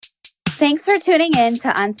Thanks for tuning in to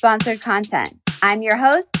Unsponsored Content. I'm your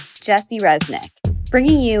host, Jessie Resnick,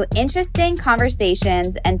 bringing you interesting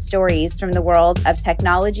conversations and stories from the world of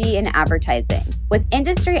technology and advertising with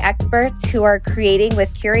industry experts who are creating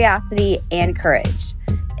with curiosity and courage.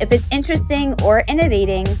 If it's interesting or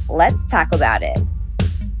innovating, let's talk about it.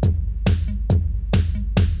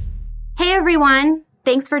 Hey everyone,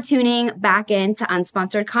 thanks for tuning back in to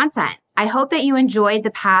Unsponsored Content. I hope that you enjoyed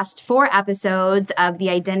the past 4 episodes of the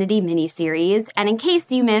Identity miniseries. And in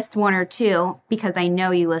case you missed 1 or 2, because I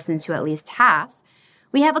know you listened to at least half,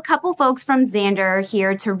 we have a couple folks from Xandr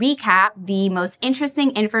here to recap the most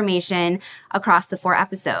interesting information across the 4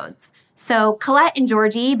 episodes. So Colette and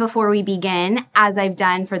Georgie, before we begin, as I've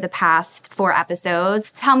done for the past 4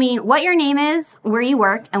 episodes, tell me what your name is, where you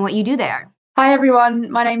work, and what you do there. Hi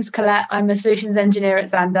everyone, my name's Colette. I'm a solutions engineer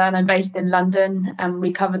at Xandr and I'm based in London, and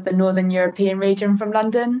we covered the Northern European region from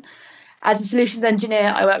London. As a solutions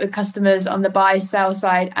engineer, I work with customers on the buy, sell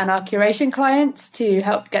side and our curation clients to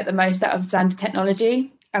help get the most out of Xandr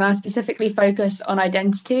technology. And I'm specifically focused on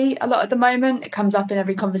identity a lot at the moment. It comes up in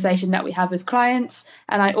every conversation that we have with clients.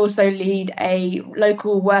 And I also lead a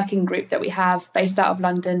local working group that we have based out of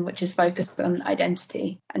London, which is focused on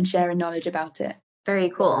identity and sharing knowledge about it.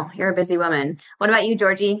 Very cool. You're a busy woman. What about you,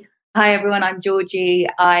 Georgie? Hi, everyone. I'm Georgie.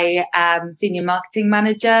 I am Senior Marketing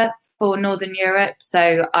Manager for Northern Europe.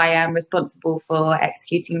 So I am responsible for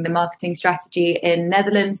executing the marketing strategy in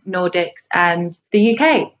Netherlands, Nordics, and the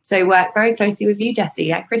UK. So work very closely with you,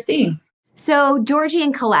 Jessie, and Christine. So Georgie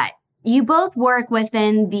and Colette, you both work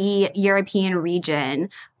within the European region,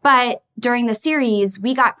 but during the series,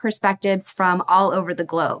 we got perspectives from all over the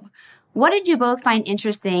globe. What did you both find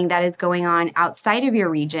interesting that is going on outside of your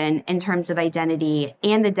region in terms of identity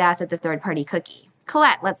and the death of the third-party cookie?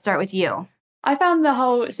 Colette, let's start with you. I found the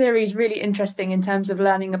whole series really interesting in terms of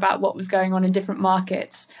learning about what was going on in different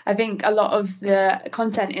markets. I think a lot of the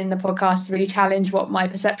content in the podcast really challenged what my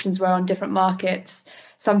perceptions were on different markets.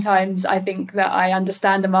 Sometimes I think that I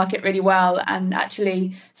understand a market really well, and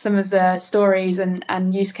actually some of the stories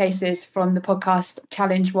and use cases from the podcast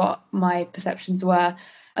challenge what my perceptions were.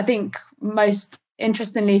 I think most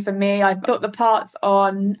interestingly for me, I thought the parts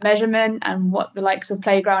on measurement and what the likes of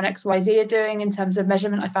Playground XYZ are doing in terms of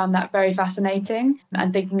measurement, I found that very fascinating,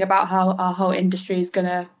 and thinking about how our whole industry is going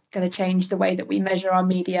to change the way that we measure our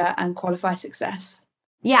media and qualify success.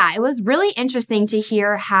 Yeah, it was really interesting to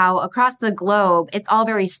hear how across the globe, it's all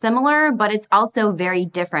very similar, but it's also very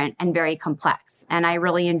different and very complex. And I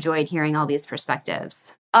really enjoyed hearing all these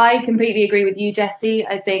perspectives. I completely agree with you, Jessie.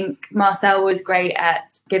 I think Marcel was great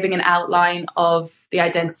at giving an outline of the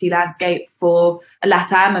identity landscape for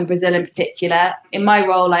LATAM and Brazil in particular. In my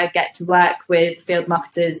role, I get to work with field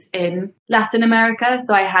marketers in Latin America.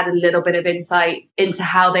 So I had a little bit of insight into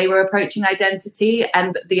how they were approaching identity.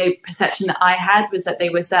 And the perception that I had was that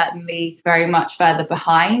they were certainly very much further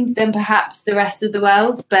behind than perhaps the rest of the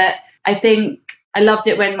world. But I think I loved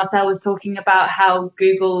it when Marcel was talking about how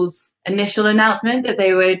Google's initial announcement that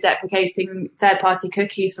they were deprecating third-party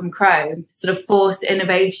cookies from Chrome sort of forced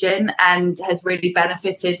innovation and has really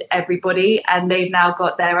benefited everybody. And they've now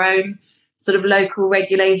got their own sort of local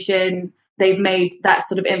regulation. They've made that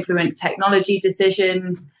sort of influence technology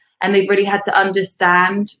decisions, and they've really had to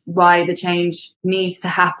understand why the change needs to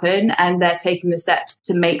happen, and they're taking the steps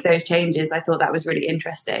to make those changes. I thought that was really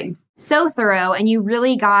interesting. So thorough, and you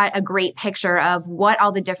really got a great picture of what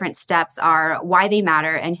all the different steps are, why they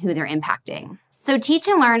matter, and who they're impacting. So Teach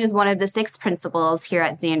and Learn is one of the 6 principles here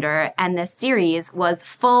at Xandr, and this series was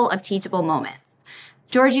full of teachable moments.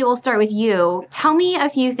 Georgie, we'll start with you. Tell me a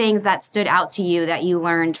few things that stood out to you that you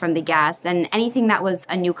learned from the guests, and anything that was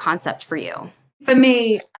a new concept for you. For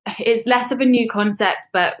me, it's less of a new concept,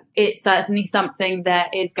 but it's certainly something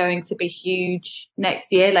that is going to be huge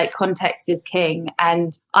next year. Like, context is king.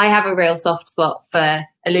 And I have a real soft spot for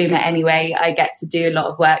Illuma anyway. I get to do a lot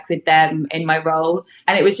of work with them in my role.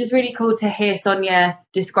 And it was just really cool to hear Sonia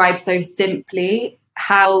describe so simply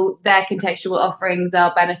how their contextual offerings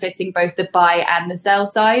are benefiting both the buy and the sell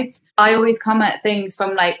sides. I always come at things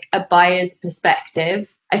from like a buyer's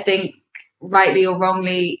perspective. I think rightly or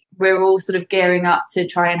wrongly, we're all sort of gearing up to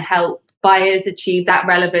try and help buyers achieve that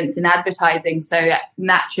relevance in advertising. So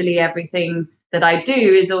naturally, everything that I do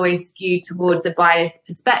is always skewed towards a buyer's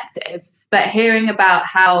perspective. But hearing about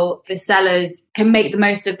how the sellers can make the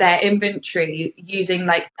most of their inventory using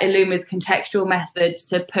like Illuma's contextual methods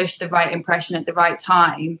to push the right impression at the right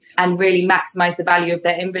time and really maximize the value of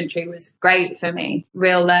their inventory was great for me.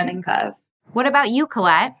 Real learning curve. What about you,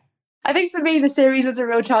 Colette? I think for me, the series was a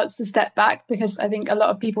real chance to step back because I think a lot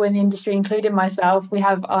of people in the industry, including myself, we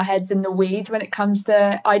have our heads in the weeds when it comes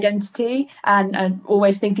to identity and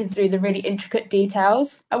always thinking through the really intricate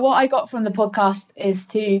details. And what I got from the podcast is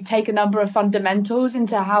to take a number of fundamentals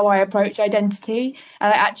into how I approach identity.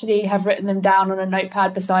 And I actually have written them down on a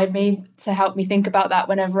notepad beside me to help me think about that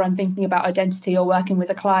whenever I'm thinking about identity or working with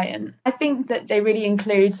a client. I think that they really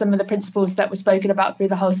include some of the principles that were spoken about through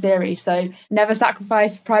the whole series. So never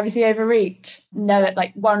sacrifice privacy over reach. Know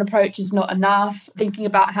that one approach is not enough. Thinking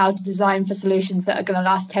about how to design for solutions that are going to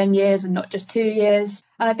last 10 years and not just 2 years.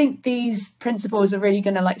 And I think these principles are really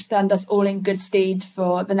going to stand us all in good stead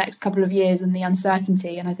for the next couple of years and the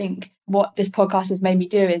uncertainty. And I think what this podcast has made me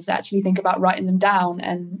do is actually think about writing them down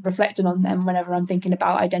and reflecting on them whenever I'm thinking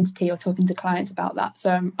about identity or talking to clients about that.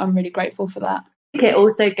 So I'm really grateful for that. I think it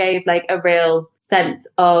also gave a real sense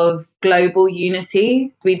of global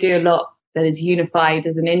unity. We do a lot that is unified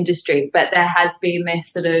as an industry, but there has been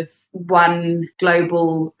this sort of one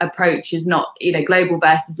global approach is not, global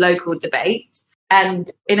versus local debate. And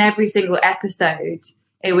in every single episode,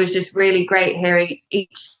 it was just really great hearing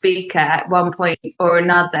each speaker at one point or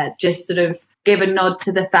another just sort of give a nod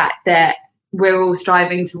to the fact that we're all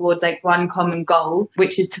striving towards one common goal,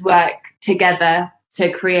 which is to work together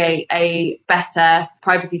to create a better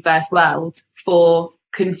privacy first world for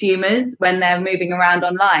consumers when they're moving around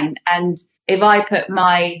online. And if I put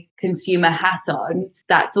my consumer hat on,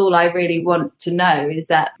 that's all I really want to know is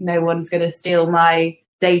that no one's going to steal my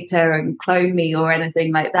data and clone me or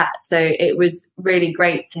anything like that. So it was really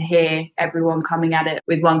great to hear everyone coming at it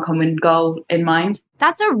with one common goal in mind.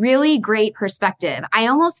 That's a really great perspective. I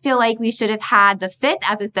almost feel like we should have had the 5th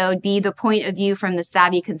episode be the point of view from the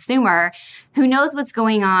savvy consumer who knows what's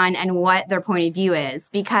going on and what their point of view is.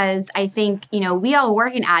 Because I think, we all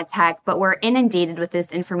work in ad tech, but we're inundated with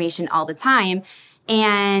this information all the time.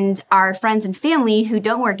 And our friends and family who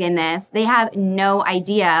don't work in this, they have no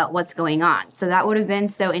idea what's going on. So that would have been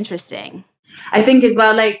so interesting. I think as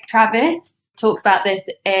well, Travis talks about this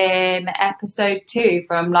in episode 2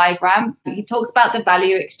 from Live Ramp. He talks about the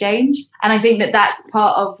value exchange. And I think that that's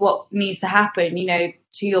part of what needs to happen.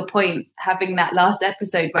 To your point, having that last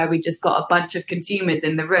episode where we just got a bunch of consumers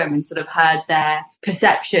in the room and sort of heard their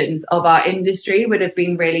perceptions of our industry would have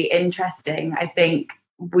been really interesting. I think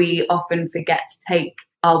we often forget to take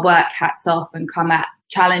our work hats off and come at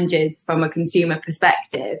challenges from a consumer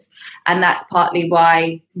perspective. And that's partly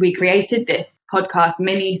why we created this podcast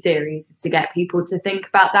mini series, to get people to think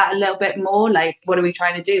about that a little bit more. What are we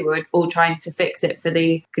trying to do? We're all trying to fix it for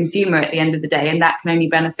the consumer at the end of the day. And that can only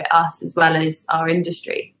benefit us as well as our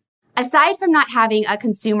industry. Aside from not having a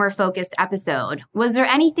consumer-focused episode, was there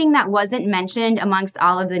anything that wasn't mentioned amongst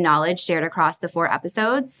all of the knowledge shared across the 4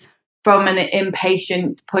 episodes? From an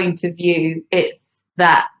impatient point of view, it's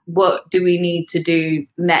that what do we need to do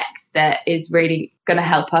next that is really going to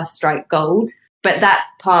help us strike gold? But that's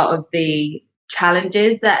part of the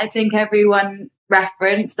challenges that I think everyone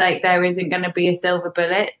referenced. There isn't going to be a silver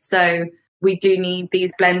bullet. So we do need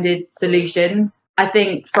these blended solutions. I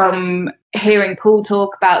think from hearing Paul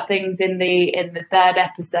talk about things in the 3rd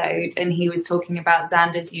episode, and he was talking about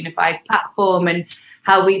Xander's unified platform and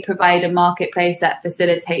how we provide a marketplace that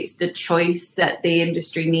facilitates the choice that the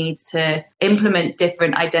industry needs to implement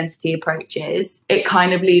different identity approaches. It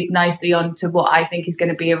kind of leads nicely on to what I think is going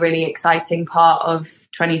to be a really exciting part of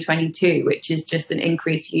 2022, which is just an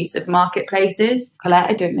increased use of marketplaces. Colette,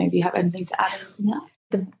 I don't know if you have anything to add on that.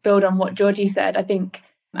 To build on what Georgie said, I think,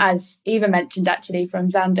 as Eva mentioned actually from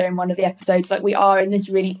Xander in one of the episodes, we are in this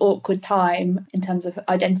really awkward time in terms of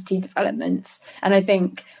identity developments. And I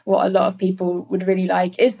think what a lot of people would really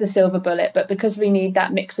like is the silver bullet. But because we need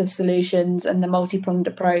that mix of solutions and the multi-pronged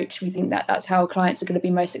approach, we think that that's how clients are going to be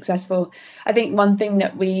most successful. I think one thing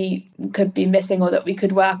that we could be missing or that we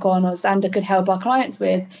could work on or Xander could help our clients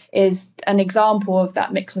with is an example of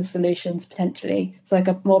that mix of solutions potentially. So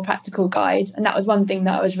a more practical guide. And that was one thing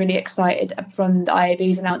that I was really excited from the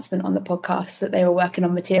IAB's announcement on the podcast, that they were working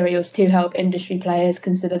on materials to help industry players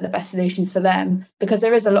consider the best solutions for them, because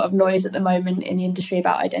there is a lot of noise at the moment in the industry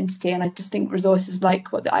about identity, and I just think resources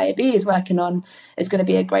like what the IAB is working on is going to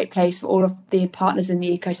be a great place for all of the partners in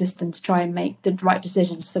the ecosystem to try and make the right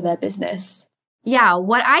decisions for their business. Yeah,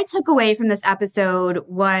 what I took away from this episode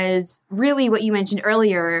was really what you mentioned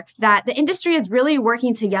earlier, that the industry is really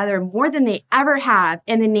working together more than they ever have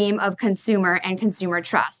in the name of consumer and consumer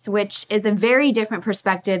trust, which is a very different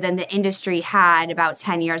perspective than the industry had about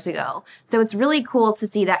 10 years ago. So it's really cool to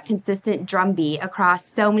see that consistent drumbeat across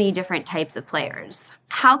so many different types of players.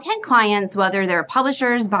 How can clients, whether they're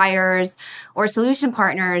publishers, buyers, or solution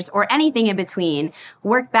partners, or anything in between,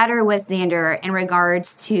 work better with Xandr in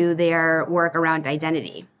regards to their work around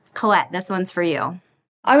identity? Colette, this one's for you.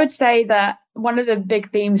 I would say that one of the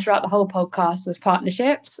big themes throughout the whole podcast was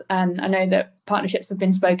partnerships. And I know that partnerships have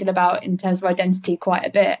been spoken about in terms of identity quite a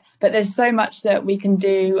bit, but there's so much that we can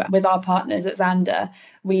do with our partners at Xandr.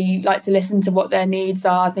 We like to listen to what their needs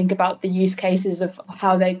are, think about the use cases of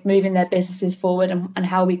how they're moving their businesses forward and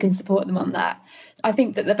how we can support them on that. I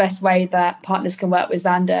think that the best way that partners can work with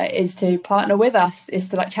Xandr is to partner with us, is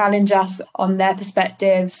to challenge us on their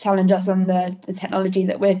perspectives, challenge us on the technology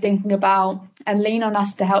that we're thinking about, and lean on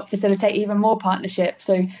us to help facilitate even more partnerships.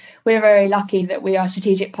 So we're very lucky that we are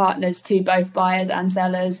strategic partners to both buyers and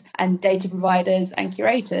sellers and data providers and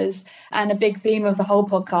curators. And a big theme of the whole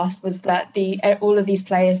podcast was that all of these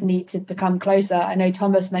players need to become closer. I know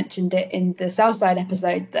Thomas mentioned it in the sell side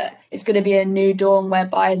episode that it's going to be a new dawn where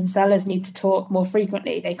buyers and sellers need to talk more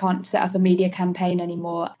frequently. They can't set up a media campaign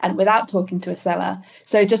anymore and without talking to a seller.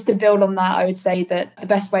 So just to build on that, I would say that the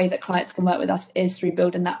best way that clients can work with us is through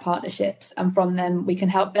building that partnerships. And from them, we can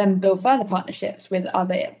help them build further partnerships with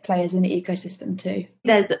other players in the ecosystem too.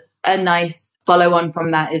 There's a nice follow on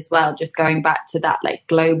from that as well, just going back to that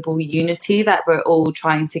global unity that we're all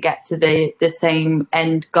trying to get to the same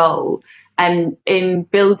end goal. And in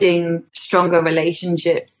building stronger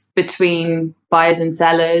relationships between buyers and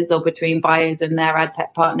sellers, or between buyers and their ad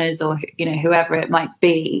tech partners, or whoever it might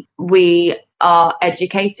be, we are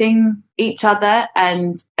educating each other.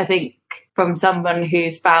 And I think from someone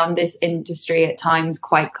who's found this industry at times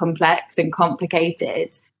quite complex and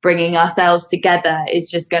complicated, bringing ourselves together is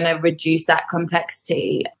just going to reduce that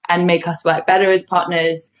complexity and make us work better as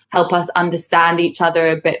partners, help us understand each other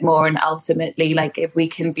a bit more. And ultimately, if we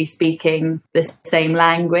can be speaking the same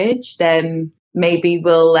language, then maybe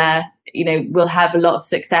we'll have a lot of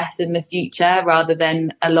success in the future, rather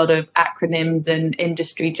than a lot of acronyms and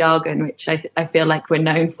industry jargon, which I feel like we're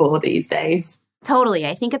known for these days. Totally.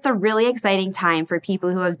 I think it's a really exciting time for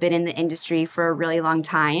people who have been in the industry for a really long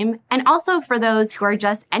time. And also for those who are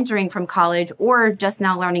just entering from college or just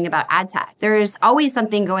now learning about ad tech. There's always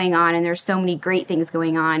something going on, and there's so many great things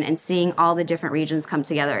going on, and seeing all the different regions come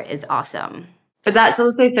together is awesome. But that's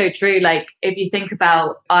also so true. If you think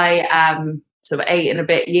about, I am sort of 8 and a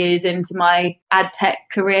bit years into my ad tech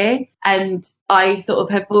career, and I sort of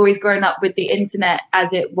have always grown up with the internet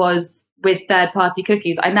as it was with third-party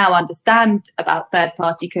cookies. I now understand about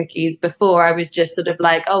third-party cookies. Before, I was just sort of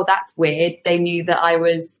oh, that's weird. They knew that I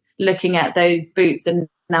was looking at those boots, and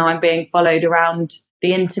now I'm being followed around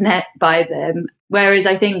the internet by them. Whereas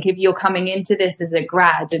I think if you're coming into this as a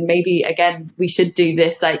grad, and maybe, again, we should do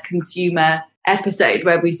this consumer episode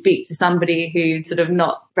where we speak to somebody who's sort of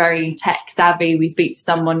not very tech savvy. We speak to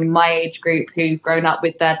someone in my age group who's grown up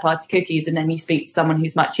with third-party cookies, and then you speak to someone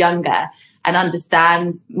who's much younger and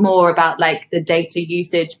understands more about the data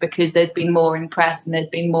usage, because there's been more in press and there's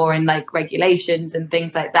been more in regulations and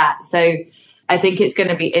things like that. So I think it's going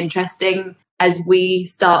to be interesting as we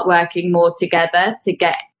start working more together to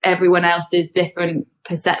get everyone else's different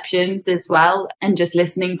perceptions as well, and just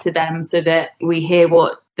listening to them so that we hear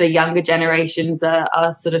what the younger generations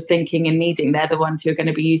are sort of thinking and needing. They're the ones who are going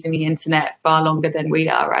to be using the internet far longer than we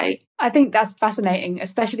are, right? I think that's fascinating,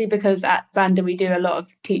 especially because at Xandr we do a lot of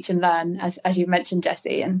teach and learn, as you mentioned,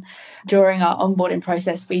 Jessie. And during our onboarding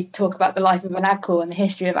process, we talk about the life of an ad call and the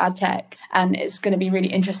history of ad tech. And it's going to be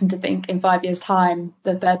really interesting to think in 5 years' time,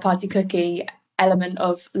 the third-party cookie element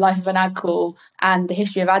of life of an ad call and the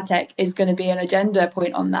history of ad tech is going to be an agenda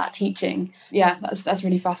point on that teaching. Yeah, that's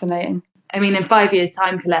really fascinating. I mean, in 5 years'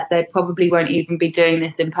 time, Colette, they probably won't even be doing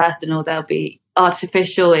this in person, or there'll be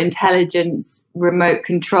artificial intelligence remote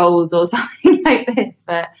controls or something like this.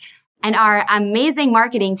 And our amazing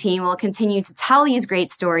marketing team will continue to tell these great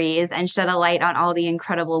stories and shed a light on all the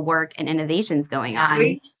incredible work and innovations going on.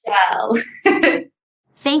 We shall.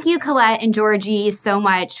 Thank you, Colette and Georgie, so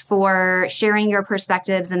much for sharing your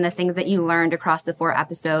perspectives and the things that you learned across the 4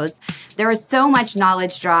 episodes. There was so much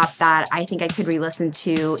knowledge drop that I think I could re-listen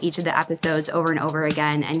to each of the episodes over and over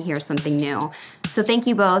again and hear something new. So thank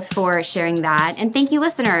you both for sharing that. And thank you,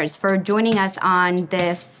 listeners, for joining us on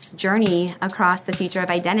this journey across the future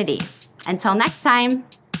of identity. Until next time,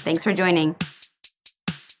 thanks for joining.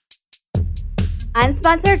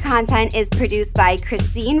 Unsponsored content is produced by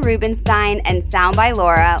Christine Rubenstein and Sound by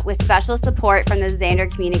Laura, with special support from the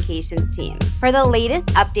Xandr Communications team. For the latest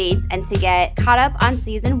updates and to get caught up on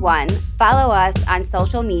Season 1, follow us on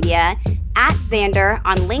social media at Xandr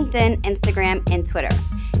on LinkedIn, Instagram, and Twitter.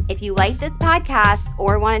 If you like this podcast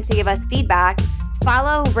or wanted to give us feedback,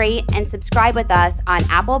 Follow, rate, and subscribe with us on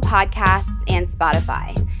Apple Podcasts and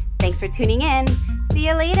Spotify. Thanks for tuning in. See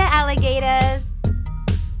you later, alligators.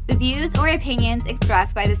 The views or opinions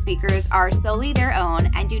expressed by the speakers are solely their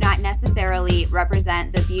own and do not necessarily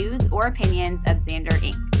represent the views or opinions of Xandr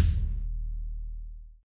Inc.